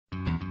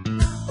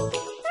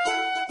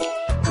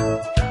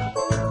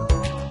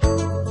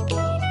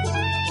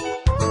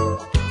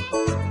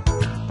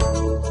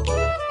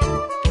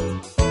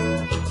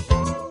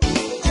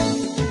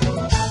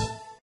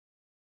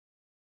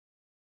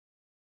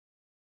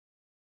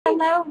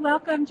Hello,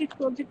 welcome to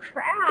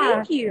Cool2Craft.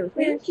 Thank you.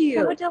 Thank you.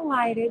 We're so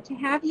delighted to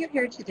have you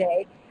here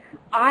today.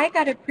 I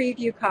got a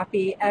preview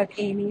copy of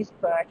Amy's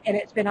book, and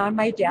it's been on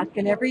my desk,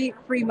 and every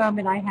free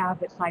moment I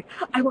have, it's like,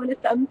 I want to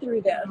thumb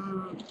through this.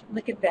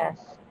 Look at this.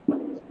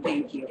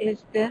 Thank you.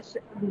 Is this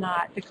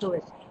not the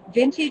coolest?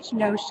 Vintage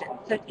Notion.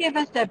 So give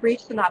us a brief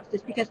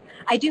synopsis, because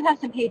I do have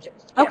some pages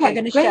that we're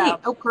going to show.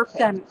 Oh,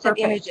 perfect. Some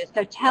images.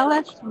 So tell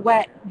us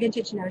what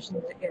Vintage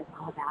Notions is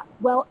all about.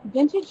 Well,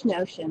 Vintage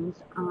Notions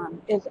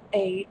is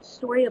a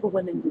story of a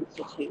women's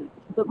institute,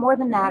 but more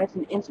than that, it's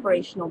an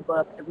inspirational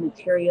book of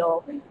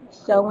material,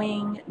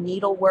 sewing,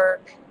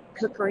 needlework,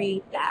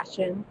 cookery,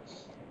 fashion.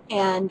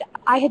 And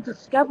I had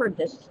discovered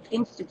this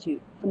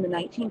institute from the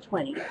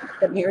 1920s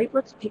that Mary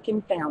Brooks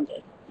Picken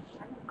founded.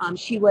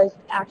 She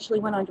actually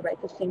went on to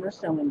write the Singer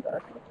Sewing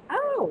book.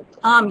 Oh,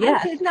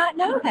 yes. I did not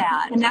know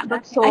that. And that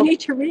book sold I need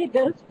to read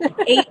this.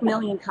 8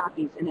 million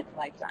copies in its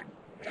lifetime.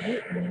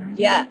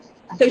 Yes.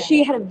 So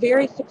she had a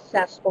very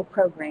successful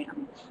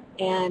program.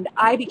 And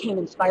I became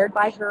inspired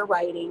by her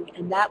writing,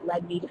 and that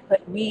led me to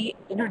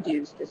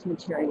reintroduce this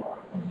material.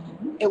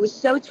 It was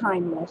so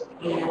timeless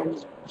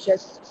and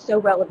just so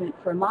relevant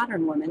for a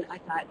modern woman. I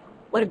thought,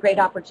 what a great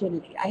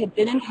opportunity. I had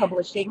been in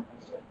publishing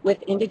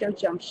with Indigo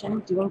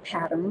Junction doing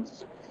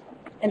patterns,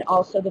 and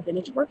also the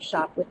Vintage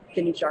Workshop with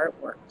vintage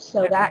artwork.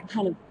 So that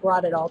kind of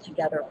brought it all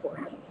together for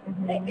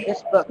me.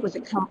 This book was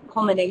a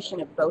culmination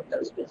of both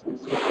those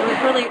businesses. So it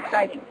was really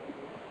exciting.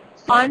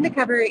 On the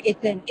cover,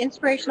 it's an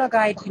inspirational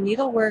guide to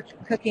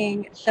needlework,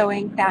 cooking,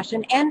 sewing,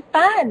 fashion, and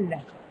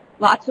fun.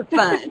 Lots of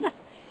fun.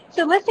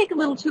 So let's take a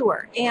little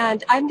tour.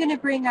 And I'm going to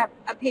bring up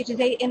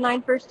pages 8 and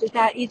 9 first. Is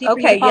that easy for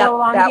you to follow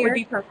along that here? Would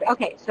be perfect.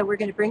 Okay, so we're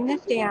going to bring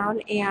this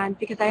down, and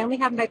because I only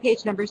have my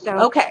page number,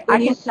 so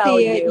when you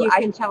see it, you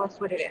can tell us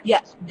what it is.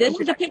 Yes, this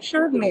is a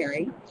picture of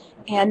Mary.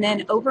 And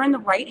then over in the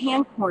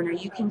right-hand corner,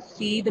 you can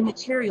see the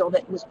material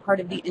that was part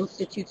of the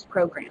Institute's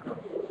program.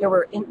 There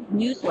were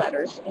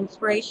newsletters,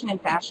 inspiration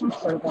and fashion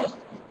service.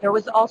 There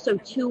was also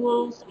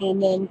tools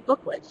and then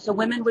booklets. So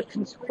women would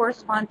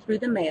correspond through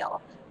the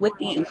mail with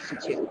the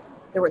Institute.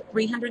 There were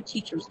 300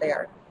 teachers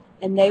there,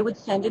 and they would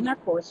send in their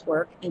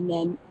coursework and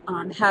then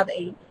have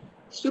a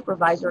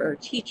supervisor or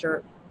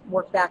teacher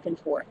work back and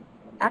forth.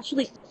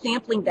 Actually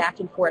sampling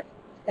back and forth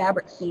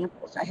fabric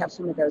samples. I have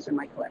some of those in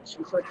my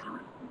collection. So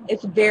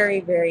it's very,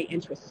 very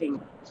interesting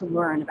to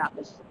learn about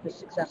this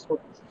successful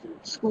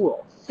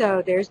school.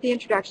 So there's the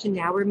introduction.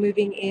 Now we're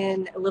moving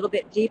in a little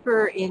bit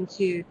deeper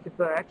into the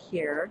book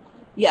here.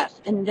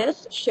 Yes, and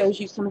this shows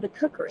you some of the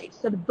cookery.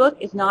 So the book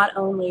is not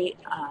only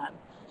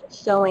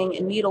sewing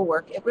and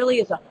needlework, it really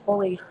is a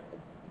fully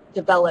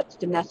developed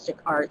domestic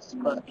arts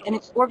book, and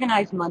it's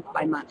organized month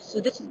by month. So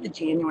this is the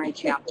January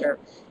chapter,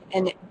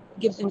 and it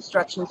gives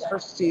instructions for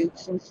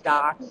suits and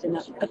stocks and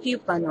a few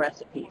fun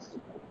recipes.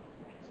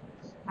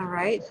 All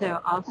right,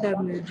 so also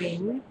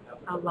moving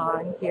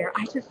along here.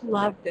 I just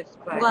love this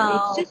book.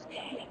 Well,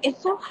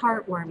 it's so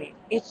heartwarming.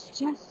 It's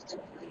just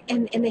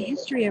in the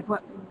history of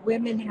what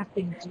women have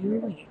been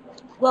doing.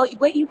 Well,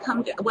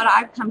 what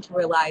I've come to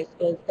realize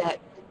is that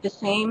the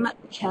same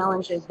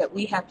challenges that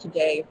we have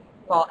today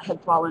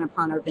have fallen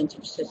upon our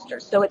vintage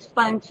sisters. So it's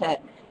fun to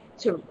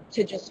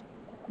just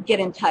get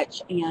in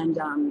touch and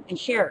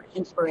share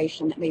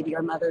inspiration that maybe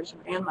our mothers or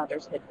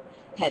grandmothers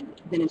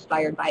had been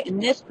inspired by.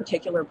 And this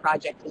particular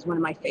project is one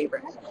of my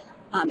favorites.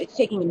 It's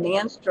taking a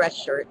man's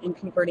dress shirt and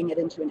converting it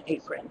into an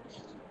apron.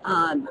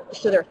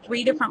 So there are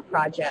 3 different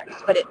projects,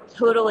 but it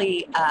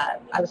totally,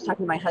 I was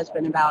talking to my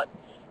husband about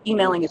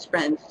emailing his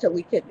friends so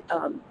we could,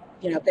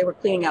 if they were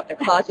cleaning out their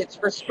closets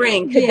for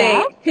spring,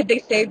 could they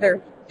save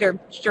their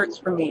shirts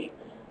for me?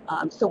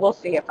 So we'll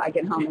see if I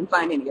get home and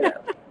find any of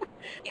those.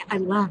 I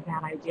love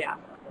that idea.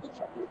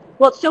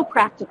 Well, it's so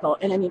practical,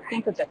 and I mean,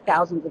 think of the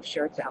thousands of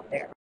shirts out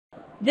there.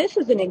 This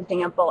is an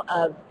example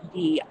of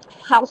the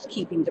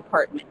housekeeping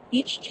department.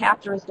 Each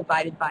chapter is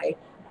divided by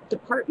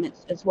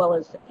departments as well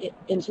as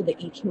into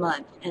each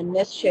month, and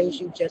this shows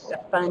you just a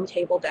fun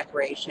table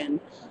decoration,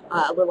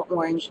 a little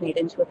orange made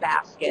into a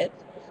basket.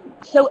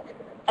 So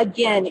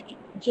again,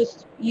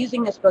 just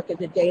using this book as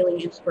a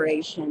daily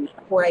inspiration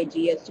for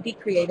ideas to be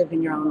creative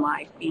in your own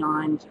life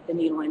beyond the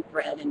needle and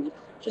thread, and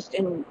just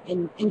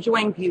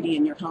enjoying beauty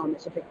in your home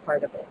is a big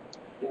part of it.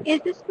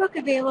 Is this book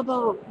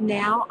available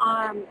now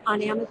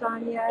on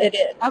Amazon yet? It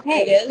is.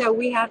 Okay, it is. So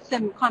we have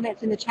some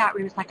comments in the chat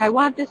room. It's like, I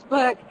want this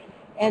book.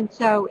 And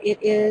so it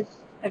is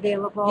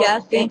available.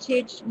 Yes.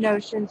 Vintage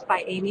Notions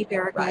by Amy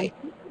Barickman. Right.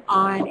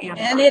 On Amazon.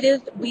 And it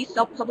is, we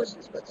self-publish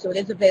this book, so it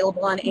is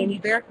available on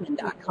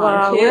amybarickman.com.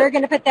 Well, we're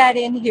going to put that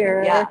in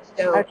here. Yeah.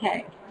 So,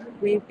 okay.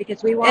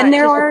 Because we want to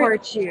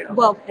support you.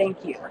 Well,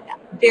 thank you.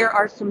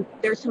 There's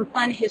some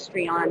fun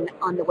history on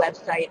the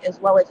website, as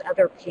well as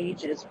other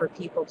pages for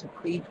people to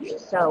preview.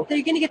 So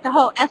you're going to get the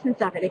whole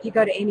essence of it if you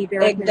go to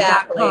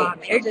amybarickman.com.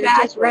 Exactly.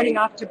 Just running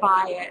off to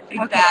buy it.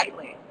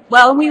 Exactly. Okay.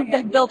 Well,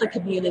 we've built a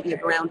community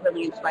around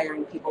really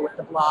inspiring people with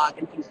the blog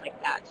and things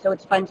like that. So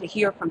it's fun to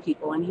hear from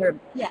people and hear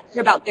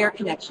about their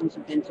connections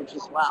with vintage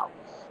as well.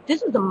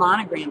 This is the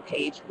monogram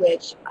page,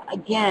 which,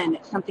 again,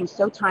 something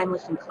so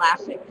timeless and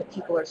classic that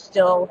people are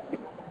still,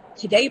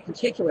 today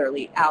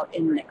particularly, out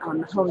in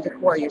home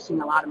decor. You're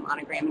seeing a lot of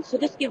monogramming. So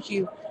this gives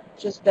you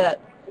just the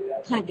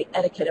kind of the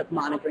etiquette of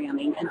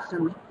monogramming and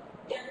some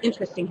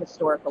interesting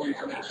historical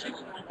information.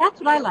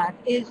 That's what I love,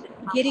 is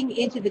getting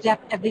into the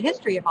depth of the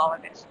history of all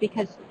of this,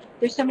 because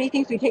there's so many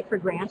things we take for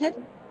granted,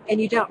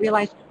 and you don't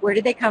realize where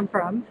did they come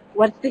from,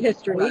 what's the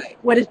history, Right.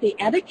 what is the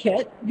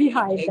etiquette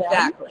behind them.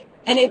 Exactly.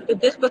 And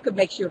this book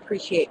makes you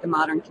appreciate the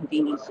modern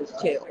conveniences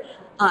too.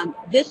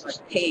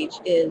 This page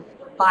is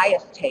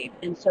bias tape,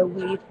 and so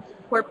we've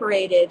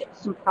incorporated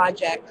some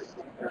projects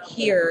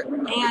here,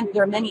 and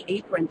there are many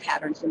apron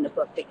patterns in the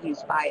book that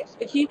use bias.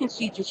 But you can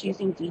see just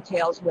using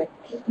details with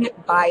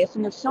bias,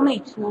 and there's so many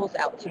tools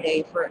out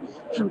today for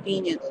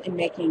convenience in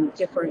making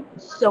different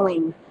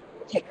sewing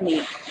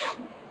techniques.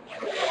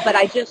 But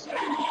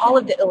all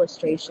of the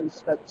illustrations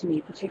spoke to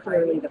me,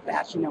 particularly the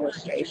fashion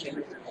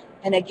illustrations.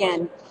 And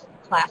again,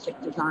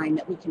 classic design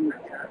that we can,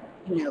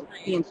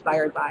 be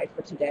inspired by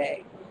for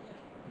today.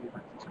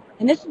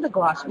 And this is the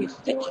gloss weave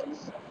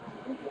stitches.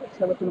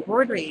 So with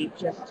embroidery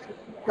just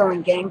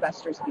going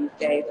gangbusters these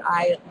days,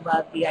 I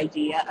love the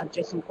idea of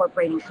just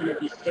incorporating some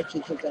of these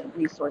stitches as a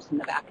resource in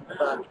the back of the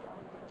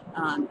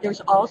book.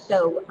 There's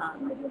also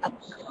a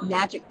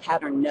magic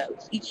pattern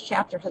notes. Each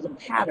chapter has a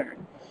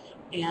pattern.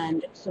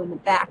 And so in the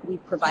back,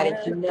 we've provided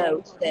some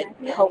notes that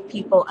help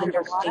people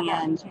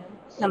understand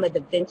some of the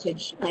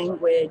vintage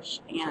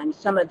language and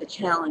some of the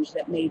challenge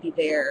that may be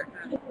there.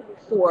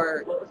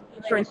 For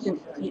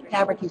instance, the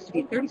fabric used to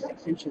be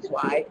 36 inches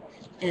wide,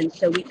 and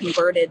so we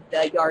converted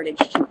the yardage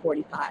to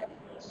 45.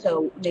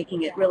 So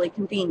making it really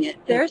convenient.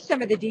 There's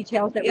some of the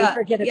details that we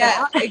forget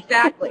about. Yeah,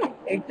 exactly.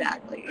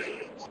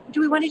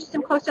 Do we want to do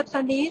some close-ups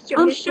on these? Do you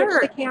want me to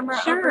switch the camera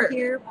over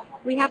here?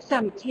 We have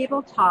some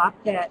tabletop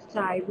that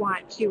I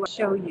want to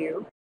show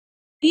you.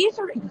 These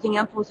are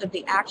examples of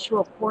the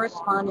actual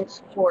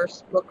correspondence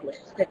course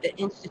booklets that the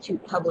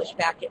Institute published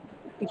back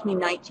between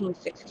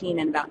 1916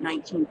 and about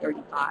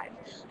 1935.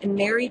 And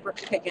Mary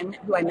Brooks Picken,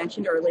 who I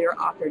mentioned earlier,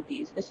 authored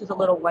these. This is a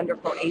little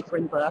wonderful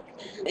apron book.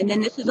 And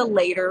then this is a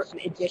later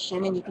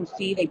edition, and you can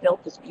see they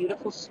built this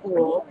beautiful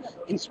school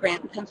in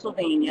Scranton,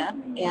 Pennsylvania.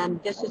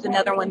 And this is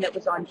another one that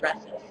was on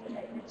dresses.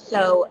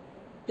 So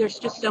there's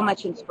just so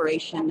much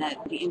inspiration that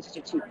the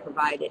Institute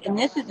provided. And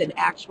this is an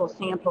actual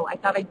sample. I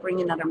thought I'd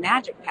bring another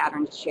magic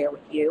pattern to share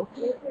with you.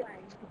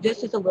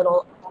 This is a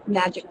little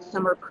magic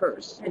summer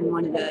purse in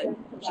one of the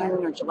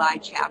June or July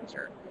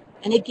chapter.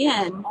 And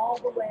again,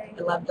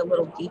 I love the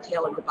little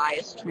detail of the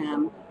bias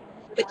trim.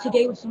 But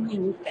today with so many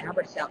new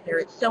fabrics out there,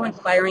 it's so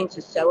inspiring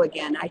to sew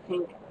again. I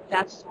think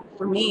that's,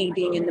 for me,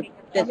 being in the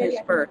business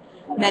for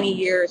many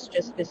years,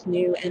 just this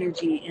new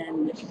energy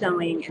in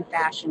sewing and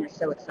fashion is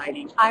so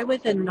exciting. I was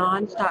a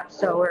nonstop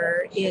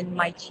sewer in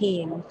my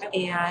teens,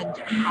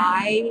 and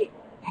I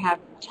have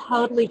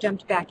totally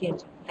jumped back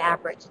into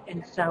fabrics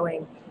and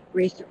sewing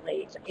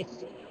recently. It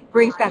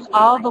brings back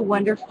all the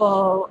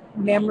wonderful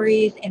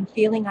memories and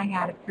feeling I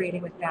had of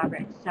creating with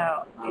fabric.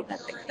 So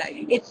That's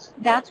exciting.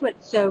 That's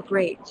what's so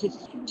great,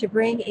 to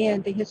bring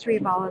in the history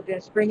of all of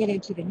this, bring it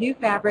into the new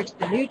fabrics,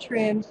 the new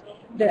trims,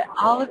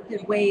 all of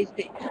the ways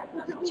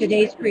that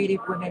today's creative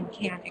women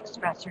can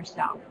express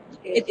herself.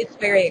 It's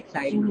very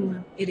exciting.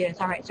 Mm-hmm. It is.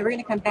 All right, so we're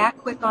going to come back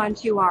quick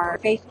onto our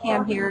face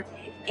cam here.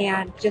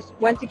 And just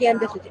once again,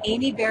 this is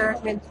Amy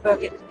Barickman's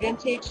book. It's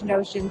Vintage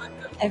Notions,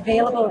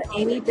 available at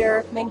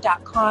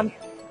amybarickman.com.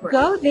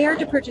 Go there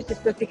to purchase this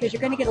book, because you're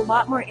going to get a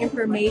lot more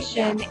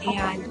information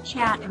and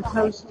chat and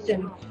posts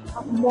and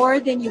more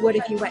than you would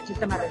if you went to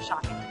some other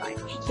shopping site.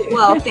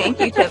 Well, thank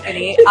you,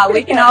 Tiffany.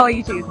 We can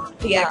always use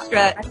the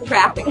extra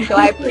traffic, so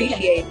I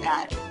appreciate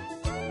that.